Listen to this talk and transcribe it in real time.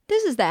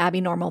is the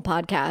Abby Normal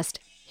Podcast,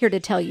 here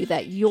to tell you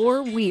that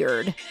you're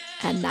weird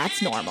and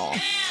that's normal.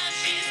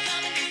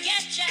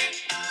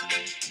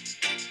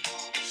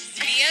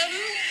 DM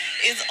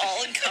is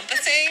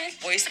all-encompassing.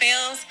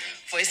 Voicemails,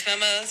 voice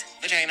memos,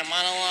 vagina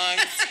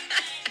monologues.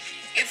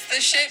 It's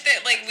the shit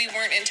that, like, we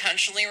weren't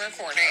intentionally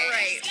recording.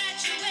 Right.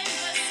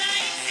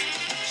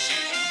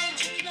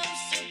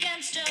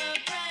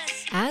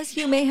 As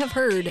you may have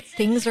heard,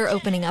 things are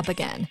opening up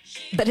again.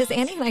 But as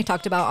Annie and I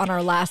talked about on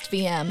our last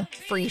VM,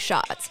 free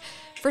shots,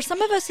 for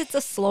some of us it's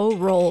a slow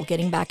roll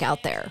getting back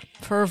out there,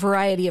 for a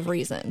variety of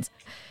reasons.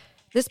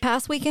 This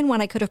past weekend,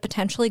 when I could have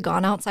potentially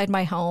gone outside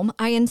my home,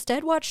 I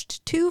instead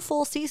watched 2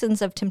 full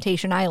seasons of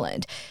Temptation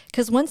Island,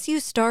 because once you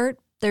start,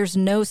 there's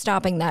no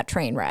stopping that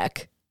train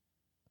wreck.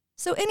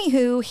 So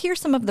anywho, here's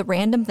some of the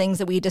random things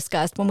that we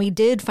discussed when we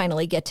did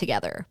finally get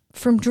together.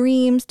 From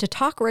dreams to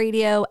talk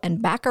radio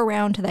and back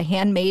around to The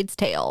Handmaid's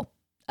Tale.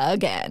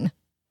 Again.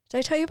 Did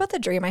I tell you about the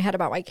dream I had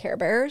about my Care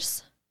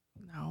Bears?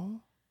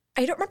 No.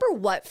 I don't remember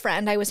what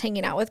friend I was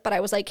hanging out with, but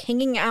I was like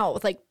hanging out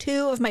with like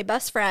 2 of my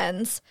best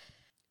friends.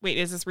 Wait,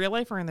 is this real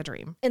life or in the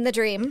dream? In the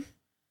dream.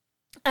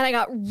 And I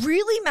got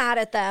really mad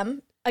at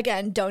them.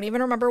 Again, don't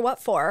even remember what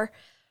for.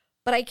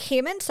 But I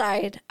came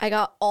inside, I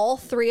got all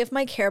 3 of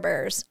my Care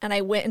Bears, and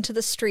I went into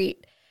the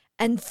street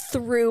and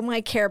threw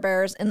my Care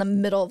Bears in the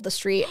middle of the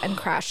street and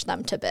crashed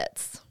them to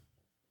bits.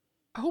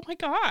 Oh my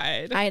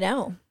God. I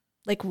know.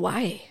 Like,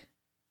 why?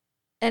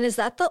 And is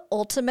that the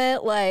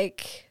ultimate,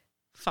 like...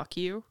 Fuck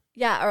you.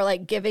 Yeah, or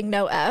like giving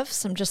no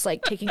Fs? I'm just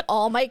like taking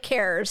all my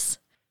cares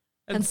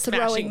and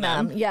throwing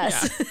them.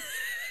 Yes.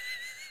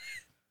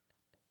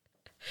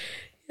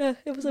 Yeah,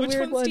 it was a Which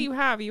weird ones one. do you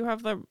have? You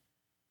have the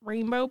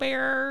Rainbow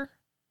Bear.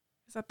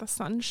 Is that the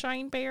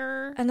Sunshine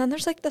Bear? And then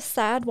there's like the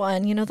sad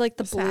one, you know, like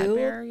the blue. Sad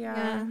bear,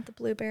 yeah. The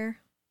blue bear.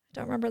 I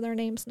don't remember their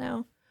names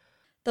now.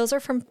 Those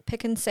are from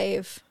Pick and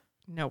Save.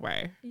 No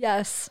way.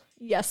 Yes.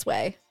 Yes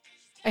way.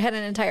 I had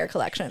an entire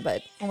collection,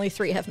 but only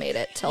 3 have made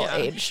it till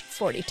age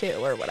 42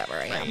 or whatever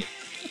I am. Right.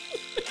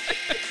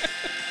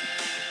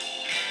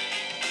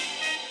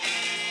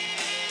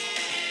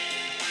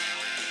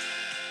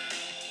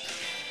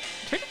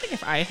 I'm trying to think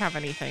if I have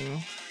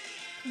anything.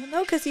 Well,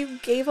 no, because you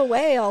gave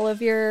away all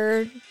of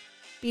your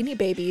Beanie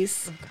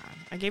Babies. Oh God.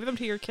 I gave them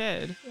to your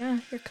kid. Yeah,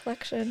 your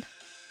collection.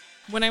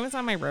 When I was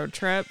on my road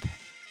trip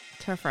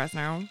to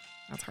Fresno,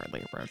 that's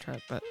hardly a road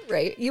trip, but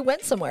Right. You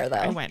went somewhere,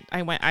 though.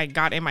 I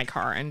got in my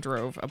car and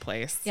drove a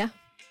place. Yeah.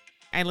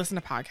 I listen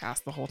to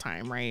podcasts the whole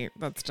time, right?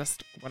 That's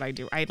just what I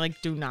do. I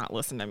do not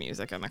listen to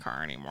music in the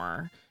car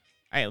anymore.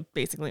 I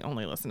basically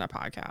only listen to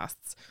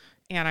podcasts.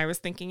 And I was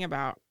thinking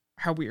about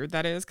how weird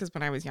that is, because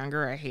when I was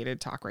younger, I hated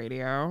talk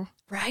radio.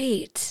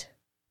 Right.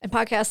 And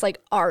podcasts like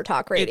are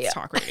talk radio. It's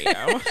talk radio.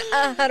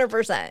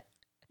 100%.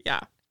 Yeah.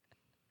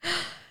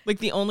 Like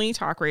the only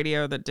talk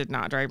radio that did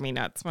not drive me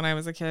nuts when I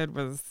was a kid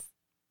was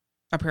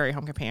a Prairie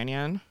Home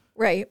Companion.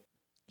 Right.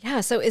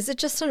 Yeah. So is it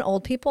just an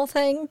old people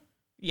thing?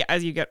 Yeah,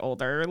 as you get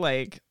older,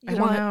 like, I You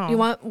don't want know. you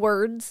want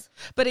words?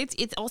 But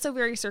it's also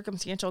very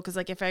circumstantial, because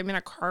like if I'm in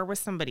a car with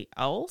somebody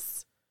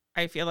else,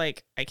 I feel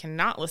like I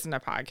cannot listen to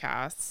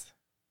podcasts.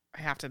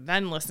 I have to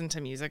then listen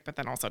to music, but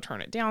then also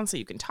turn it down so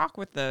you can talk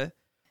with the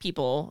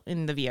people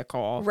in the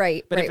vehicle.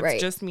 Right. But right. if it's right.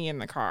 just me in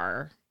the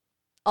car,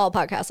 all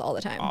podcasts all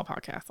the time. all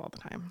podcasts all the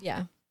time.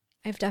 Yeah.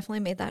 I've definitely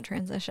made that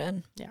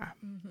transition. Yeah.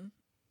 Mm-hmm.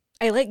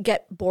 I like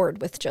get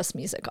bored with just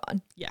music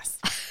on. Yes.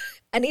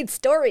 I need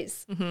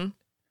stories. Mm-hmm.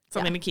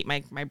 Something to keep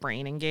my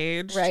brain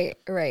engaged. Right.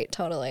 Right.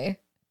 Totally.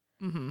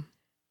 Mm-hmm.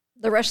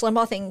 The Rush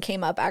Limbaugh thing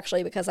came up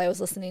actually because I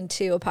was listening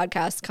to a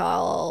podcast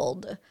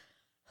called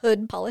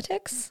Hood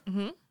Politics.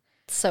 Mm-hmm.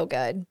 It's so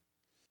good.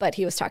 But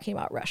he was talking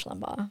about Rush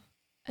Limbaugh.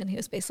 And he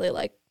was basically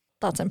like,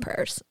 thoughts and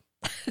prayers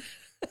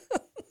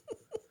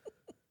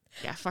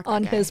Yeah, fuck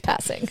on that guy. his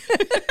passing.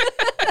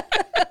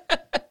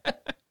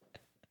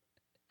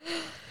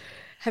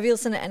 Have you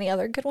listened to any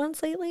other good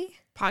ones lately?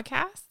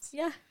 Podcasts?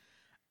 Yeah.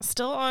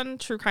 Still on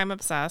True Crime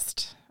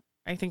Obsessed.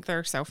 I think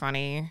they're so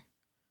funny.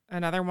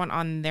 Another one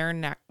on their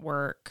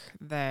network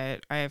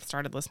that I have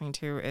started listening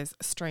to is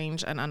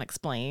Strange and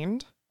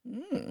Unexplained.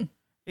 Mm.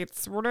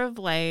 It's sort of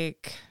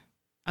like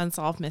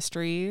Unsolved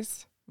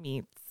Mysteries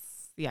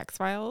meets The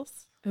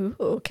X-Files. Ooh,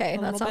 okay.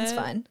 A That little sounds bit.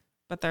 fun.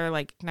 But they're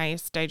like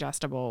nice,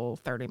 digestible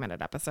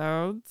 30-minute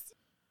episodes.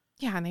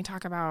 Yeah, and they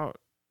talk about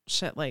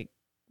shit like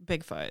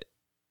Bigfoot.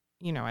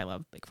 You know I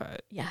love Bigfoot.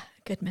 Yeah.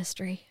 Good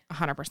mystery.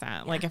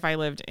 100%. Like if I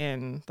lived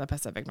in the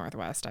Pacific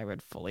Northwest, I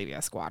would fully be a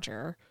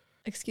squatcher.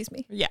 Excuse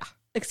me. Yeah.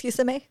 Excuse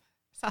me.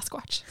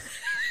 Sasquatch.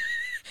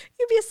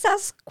 You'd be a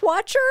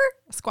Sasquatcher?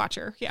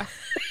 Squatcher. Yeah.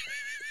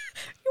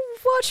 You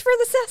watch for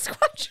the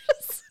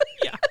Sasquatches.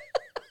 Yeah.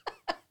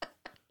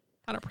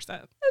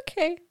 100%.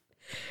 Okay.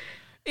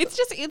 It's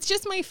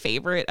just my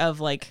favorite of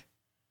like,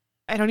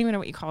 I don't even know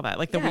what you call that.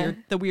 Like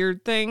the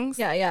weird things.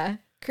 Yeah, yeah.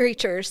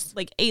 Creatures.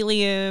 Like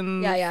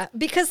aliens. Yeah, yeah.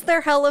 Because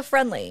they're hella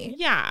friendly.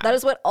 Yeah. That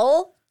is what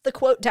all the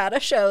quote data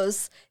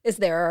shows is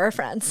there are our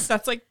friends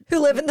That's like who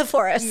live in the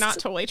forest. not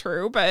totally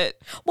true, but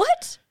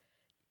What?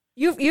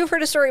 You've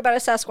heard a story about a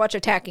Sasquatch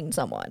attacking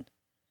someone.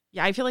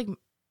 yeah, I feel like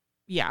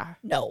Yeah.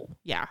 No.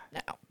 Yeah.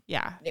 No.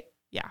 Yeah. No.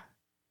 Yeah.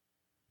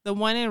 The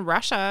one in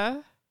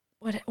Russia,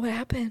 What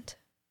happened?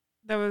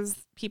 there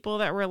was people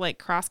that were like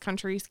cross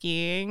country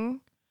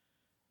skiing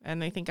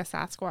and they think a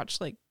Sasquatch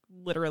like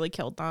literally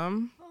killed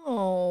them.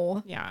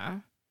 Oh. Yeah.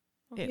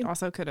 Well, It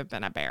also could have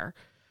been a bear,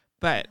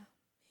 but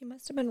he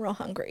must have been real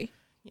hungry.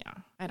 yeah,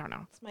 I don't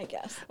know. That's my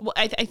guess. Well,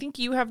 I think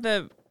you have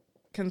the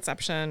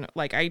conception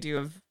like I do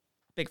of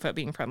Bigfoot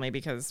being friendly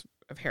because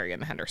of Harry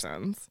and the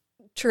Hendersons.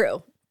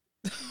 True.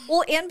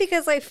 Well, and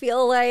because I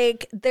feel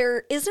like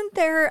there isn't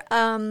there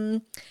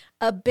a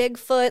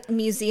Bigfoot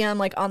museum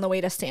like on the way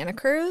to Santa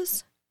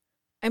Cruz.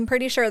 I'm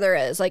pretty sure there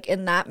is, like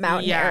in that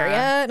mountain Yeah. area.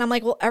 And I'm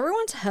like, well,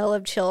 everyone's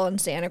hella chill in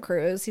Santa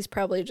Cruz. He's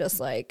probably just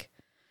like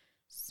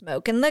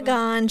smoking the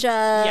ganja.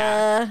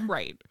 Yeah,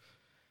 right.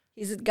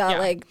 He's got Yeah.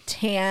 like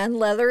tan,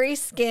 leathery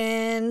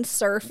skin,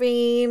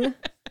 surfing.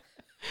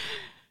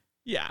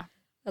 Yeah.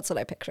 That's what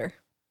I picture.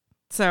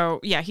 So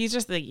yeah, he's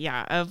just like,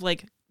 yeah, of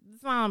like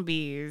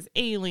zombies,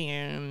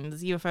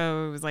 aliens,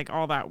 UFOs, like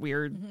all that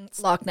weird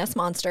Loch Ness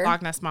Monster.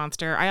 Loch Ness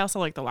Monster. I also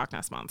like the Loch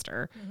Ness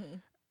Monster. Mm-hmm.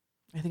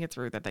 I think it's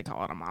rude that they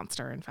call it a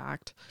monster, in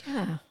fact.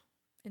 Yeah.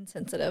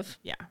 Insensitive.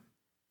 Yeah.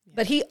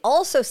 But he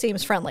also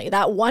seems friendly.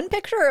 That one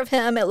picture of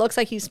him, it looks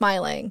like he's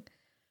smiling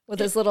with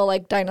his little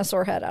like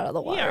dinosaur head out of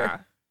the water. Yeah.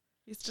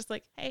 He's just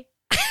like, hey.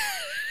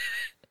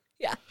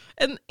 Yeah.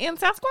 And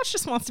Sasquatch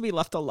just wants to be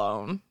left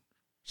alone.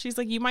 She's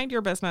like, you mind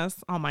your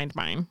business, I'll mind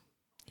mine.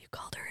 You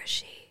called her a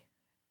she.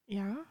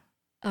 Yeah.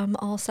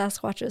 All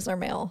Sasquatches are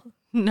male.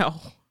 No.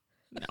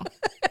 No.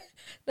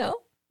 No,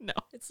 No.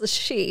 it's the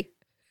she.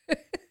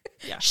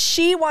 Yeah.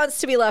 She wants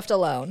to be left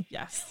alone.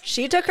 Yes.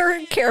 She took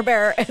her Care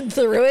Bear and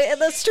threw it in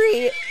the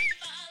street.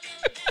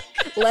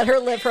 Let her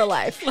live her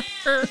life. Let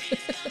her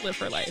live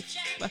her life.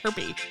 Let her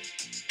be.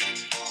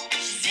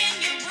 She's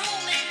in your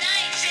room at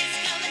night.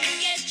 She's coming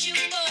to get you,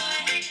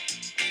 boy.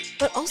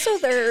 But also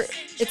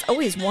it's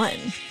always one,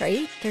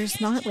 right? There's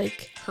not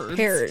like Herds.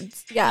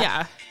 herds.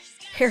 Yeah.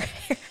 Yeah.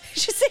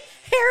 Should say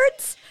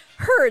herds?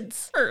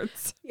 Herds.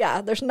 Herds.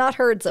 Yeah, there's not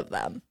herds of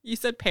them. You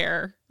said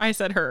pair. I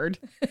said herd.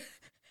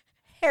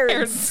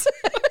 Herds.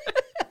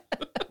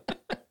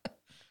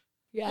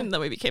 Yeah. And then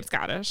we became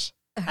Scottish.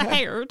 A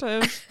herd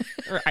of,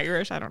 or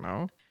Irish, I don't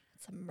know.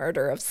 It's a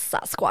murder of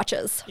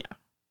Sasquatches. Yeah.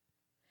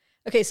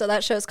 Okay, so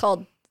that show's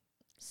called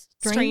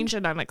Strange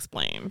and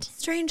Unexplained.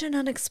 Strange and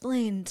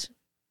Unexplained.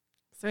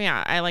 So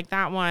yeah, I like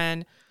that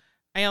one.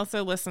 I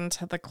also listen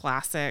to the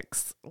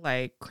classics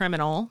like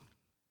Criminal.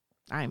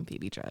 I'm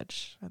Phoebe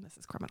Judge, and this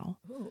is Criminal.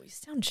 Ooh, you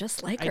sound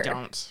just like I her.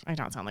 don't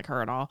sound like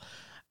her at all.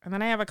 And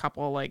then I have a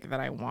couple like that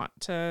I want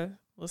to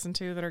listen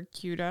to that are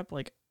queued up,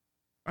 like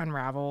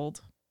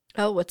Unraveled.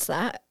 Oh, what's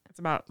that? It's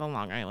about the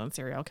Long Island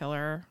serial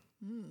killer.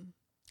 Mm.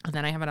 And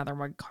then I have another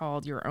one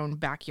called Your Own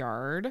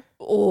Backyard.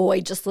 Oh,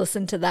 I just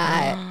listened to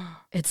that.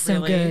 It's so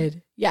Really?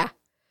 good. Yeah.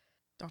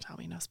 Don't tell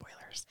me no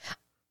spoilers.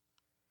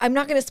 I'm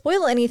not going to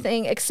spoil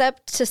anything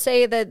except to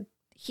say that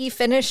he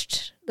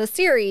finished the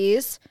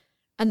series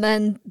and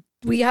then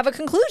we have a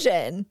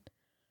conclusion.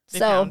 They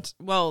So,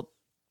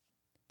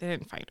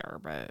 didn't find her,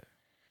 but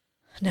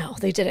no,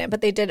 they didn't,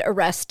 but they did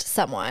arrest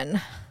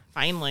someone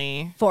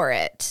finally. for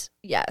it.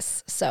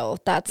 Yes. So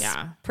that's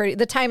Yeah. pretty,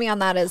 the timing on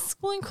that is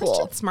Well, and cool.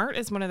 Christian Smart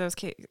is one of those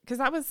cases because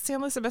that was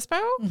San Luis Obispo.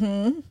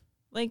 Mm-hmm.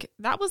 Like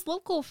that was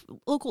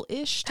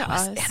local-ish to That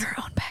was us. in our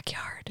own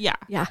backyard. Yeah.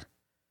 Yeah.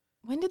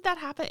 When did that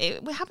happen?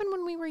 It happened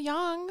when we were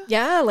young.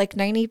 Yeah. Like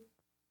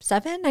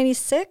 97,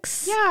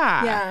 96.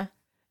 Yeah. Yeah.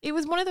 It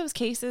was one of those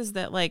cases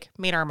that like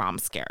made our mom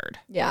scared.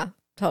 Yeah.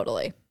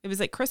 Totally. It was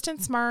like Kristen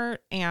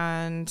Smart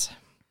and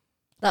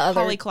The other.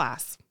 Holly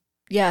Klass.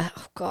 Yeah.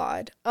 Oh,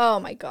 God. Oh,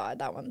 my God.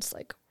 That one's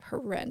like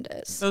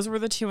horrendous. Those were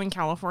the two in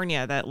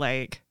California that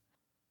like,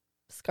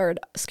 Scared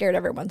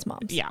everyone's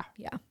moms. yeah.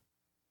 Yeah.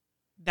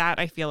 That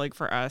I feel like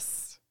for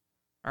us,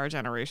 our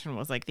generation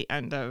was like the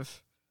end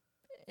of,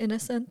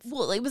 Innocence.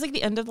 well, it was like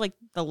the end of like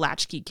the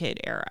latchkey kid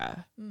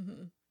era,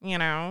 Mm-hmm. you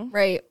know?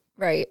 Right.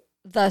 Right.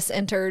 Thus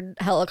entered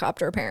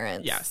helicopter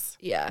parents. Yes.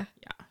 Yeah.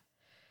 Yeah.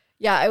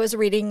 Yeah. I was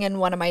reading in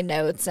one of my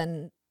notes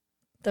and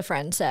the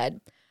friend said,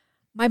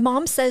 my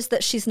mom says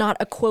that she's not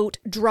a quote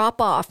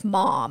drop off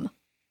mom.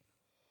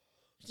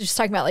 Just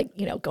talking about like,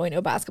 you know, going to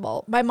a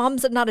basketball. My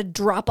mom's not a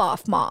drop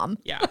off mom.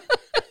 Yeah.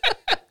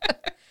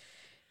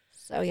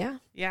 So yeah,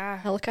 Yeah.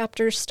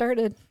 helicopters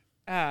started.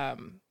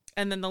 And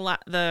then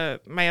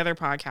my other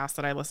podcast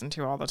that I listen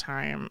to all the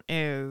time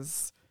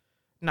is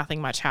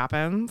Nothing Much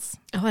Happens.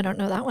 Oh, I don't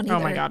know that one either. Oh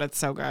my God, it's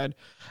so good.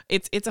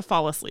 It's a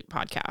fall asleep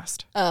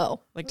podcast,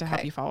 Oh, like to help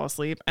okay. you fall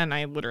asleep. And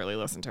I literally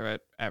listen to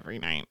it every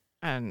night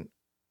and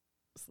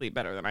sleep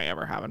better than I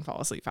ever have and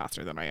fall asleep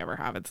faster than I ever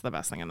have. It's the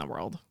best thing in the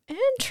world.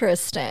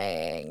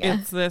 Interesting.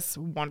 It's this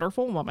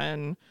wonderful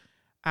woman.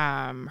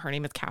 Her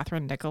name is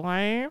Catherine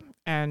Nicolai,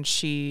 and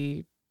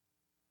she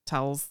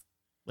tells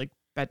like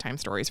bedtime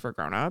stories for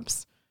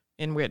grown-ups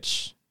in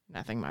which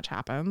nothing much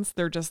happens.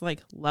 They're just like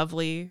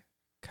lovely,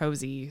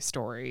 cozy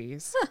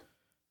stories. Huh.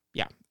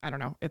 Yeah, I don't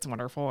know. It's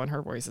wonderful, and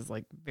her voice is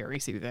like very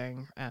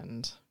soothing,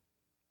 and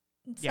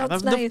It yeah,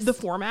 sounds nice. the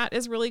format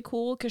is really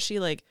cool because she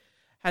like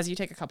has you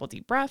take a couple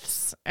deep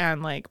breaths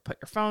and like put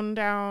your phone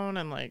down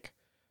and like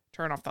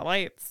turn off the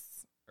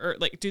lights or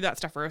like do that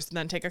stuff first and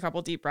then take a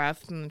couple deep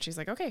breaths. And she's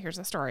like, okay, here's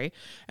the story.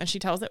 And she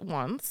tells it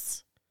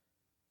once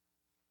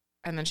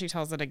and then she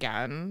tells it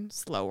again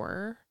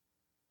slower.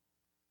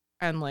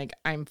 And like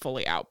I'm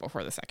fully out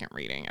before the second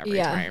reading every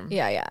time.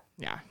 Yeah.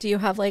 Do you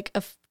have like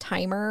a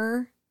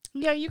timer?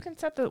 Yeah, you can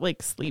set the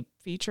like sleep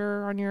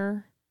feature on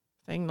your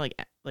thing, like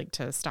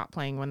to stop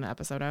playing when the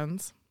episode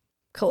ends.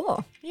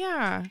 Cool.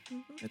 Yeah,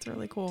 it's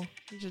really cool.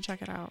 You should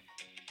check it out.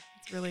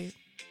 It's really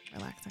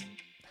relaxing.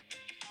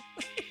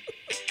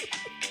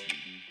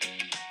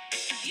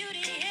 Beauty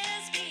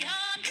is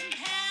beyond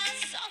compare,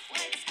 soft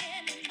white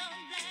skin and long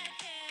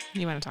black hair.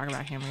 You want to talk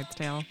about Handmaid's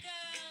Tale? Girl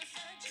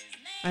such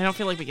as I don't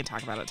feel like we can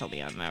talk about it till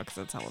the end though, because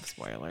it's hell of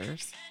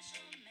spoilers.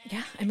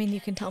 Yeah. I mean, you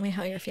can tell me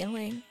how you're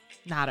feeling.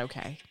 Not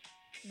okay.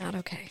 Not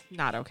okay.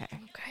 Not okay.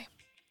 Okay.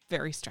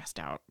 Very stressed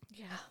out.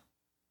 Yeah.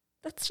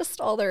 That's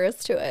just all there is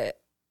to it.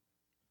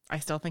 I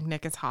still think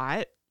Nick is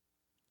hot.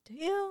 Do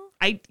you?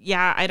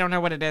 I don't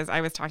know what it is. I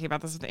was talking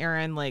about this with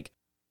Aaron. Like,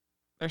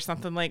 there's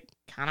something like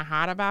kind of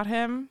hot about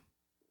him,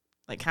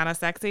 like kind of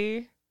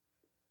sexy.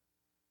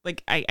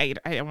 Like, I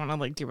don't want to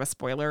like do a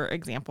spoiler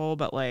example,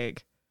 but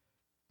like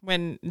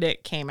when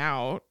Nick came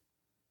out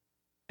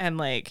and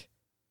like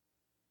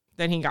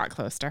then he got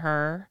close to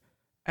her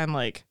and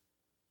like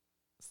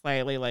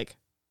slightly like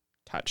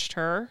touched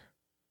her,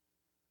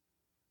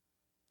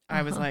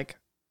 I was like,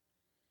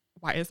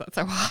 why is that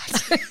so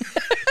hot?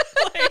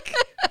 Like,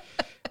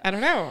 I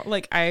don't know.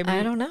 Like, I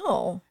don't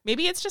know.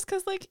 maybe it's just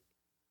because like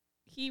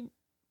he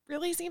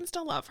really seems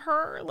to love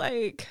her.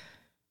 Like,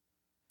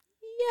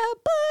 Yeah,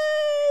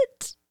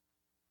 but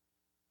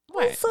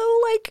what? also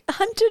like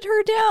hunted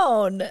her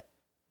down.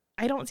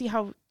 I don't see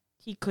how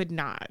he could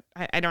not.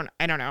 I don't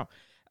know.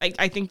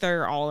 I think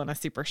they're all in a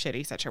super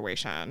shitty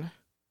situation.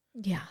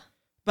 Yeah.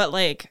 But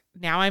like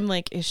now I'm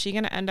like, is she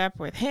gonna end up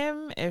with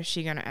him? Is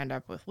she gonna end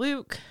up with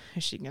Luke?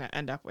 Is she gonna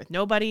end up with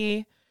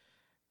nobody?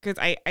 Because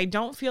I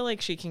don't feel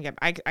like she can get.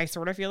 I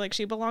sort of feel like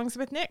she belongs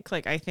with Nick.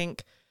 Like I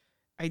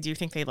do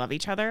think they love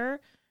each other,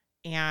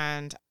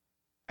 and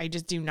I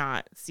just do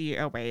not see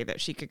a way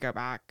that she could go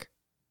back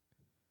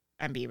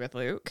and be with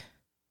Luke.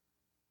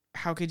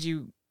 How could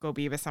you go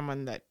be with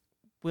someone that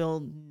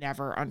will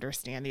never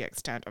understand the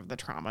extent of the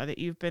trauma that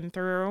you've been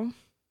through?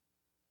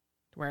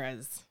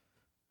 Whereas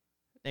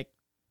Nick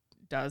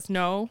does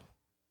know.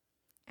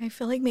 I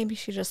feel like maybe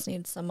she just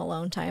needs some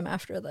alone time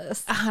after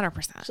this.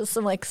 100%. Just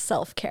some like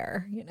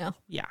self-care, you know?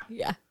 Yeah.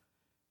 Yeah.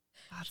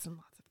 Lots and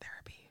lots of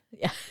therapy.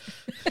 Yeah.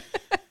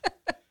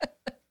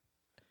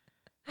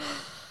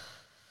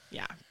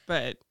 Yeah.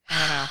 But I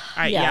don't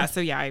know. Yeah.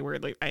 So yeah,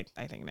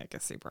 I think Nick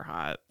is super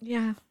hot.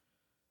 Yeah.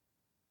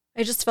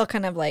 I just feel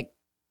kind of like,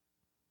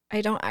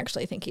 I don't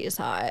actually think he's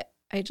hot.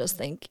 I just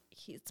think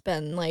he's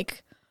been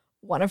like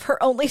one of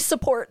her only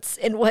supports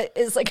in what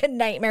is like a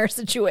nightmare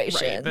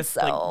situation. Right. This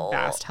so like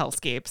vast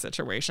hellscape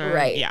situation.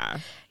 Right. Yeah.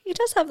 He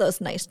does have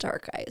those nice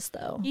dark eyes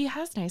though. He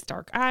has nice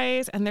dark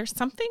eyes. And there's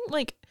something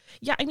like,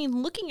 yeah, I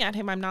mean, looking at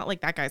him, I'm not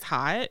like that guy's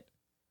hot.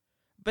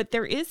 But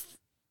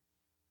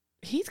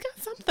he's got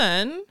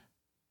something.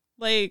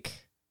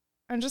 Like,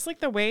 and just like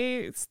the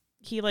way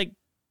he like,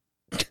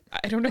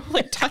 I don't know,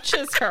 like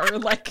touches her.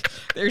 Like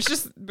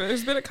there's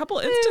been a couple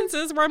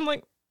instances where I'm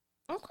like,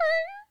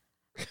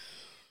 okay.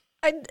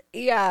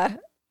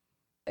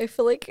 I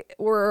feel like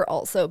we're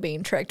also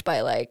being tricked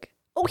by like,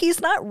 oh, he's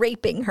not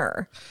raping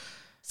her.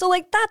 So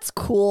like, that's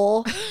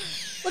cool.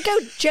 Look how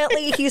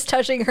gently he's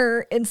touching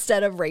her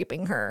instead of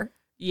raping her.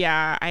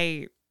 Yeah.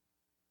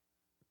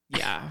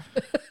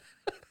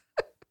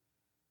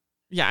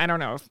 Yeah, I don't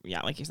know if,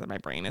 like you said, my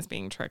brain is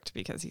being tricked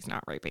because he's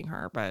not raping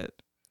her, but.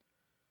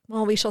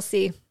 Well, we shall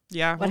see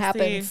Yeah. what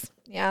happens.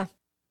 See. Yeah.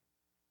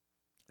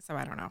 So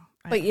I don't know.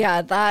 But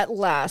yeah, that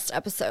last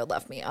episode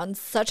left me on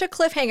such a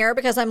cliffhanger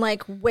because I'm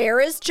like,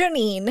 where is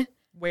Janine?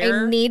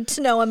 I need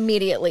to know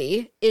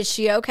immediately. Is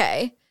she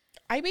okay?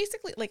 I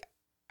basically, like,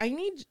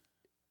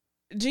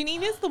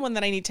 Janine is the one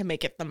that I need to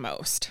make it the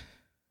most.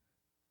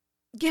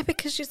 Yeah,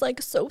 because she's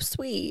like so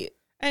sweet.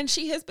 And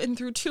she has been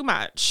through too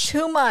much.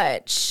 Too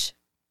much.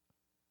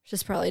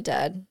 She's probably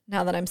dead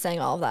now that I'm saying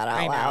all of that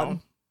out loud.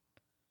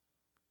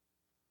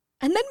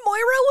 And then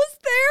Moira was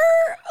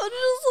there. I was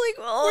just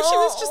like, oh, where she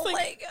was just like,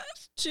 my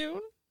gosh.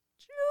 June.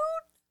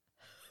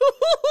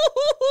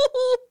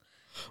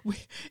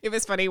 It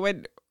was funny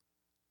when,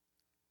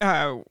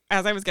 as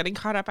I was getting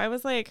caught up, I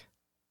was like,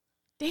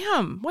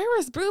 damn,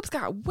 Moira's boobs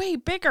got way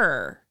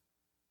bigger.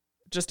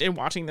 Just in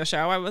watching the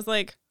show, I was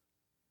like,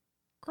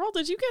 girl,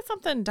 did you get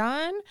something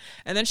done?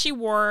 And then she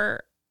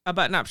wore a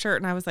button-up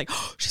shirt, and I was like,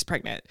 oh, she's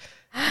pregnant.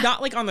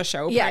 Not like on the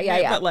show,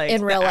 pregnant, but like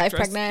in real life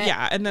actress, pregnant.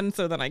 Yeah, and then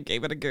I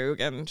gave it a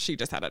goog, and she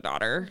just had a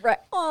daughter. Right.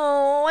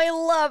 Oh, I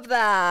love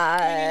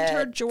that. I named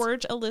her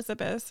George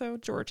Elizabeth, so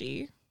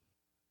Georgie.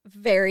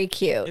 Very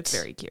cute. It's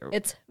very cute.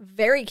 It's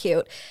very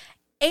cute.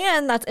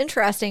 And that's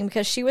interesting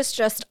because she was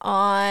just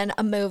on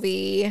a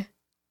movie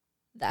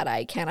that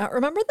I cannot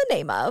remember the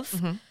name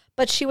of,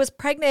 but she was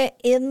pregnant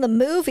in the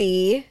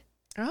movie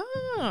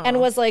Oh. and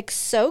was like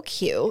so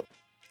cute.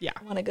 Yeah.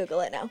 I want to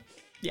Google it now.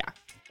 Yeah.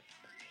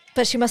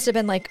 But she must have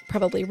been like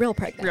probably real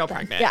pregnant. Real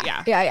then. pregnant,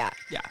 Yeah.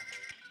 yeah.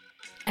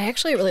 I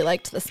actually really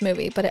liked this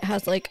movie, but it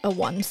has like a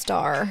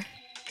 1-star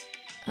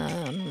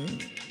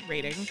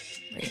Rating.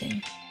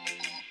 rating.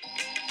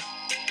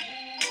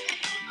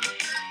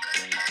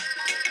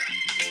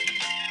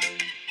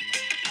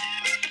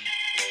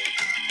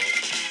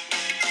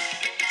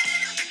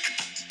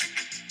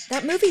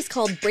 That movie's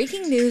called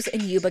Breaking News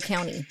in Yuba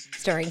County,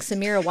 starring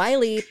Samira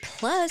Wiley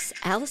plus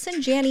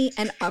Allison Janney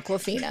and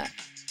Aquafina.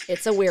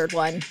 It's a weird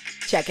one.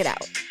 Check it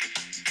out.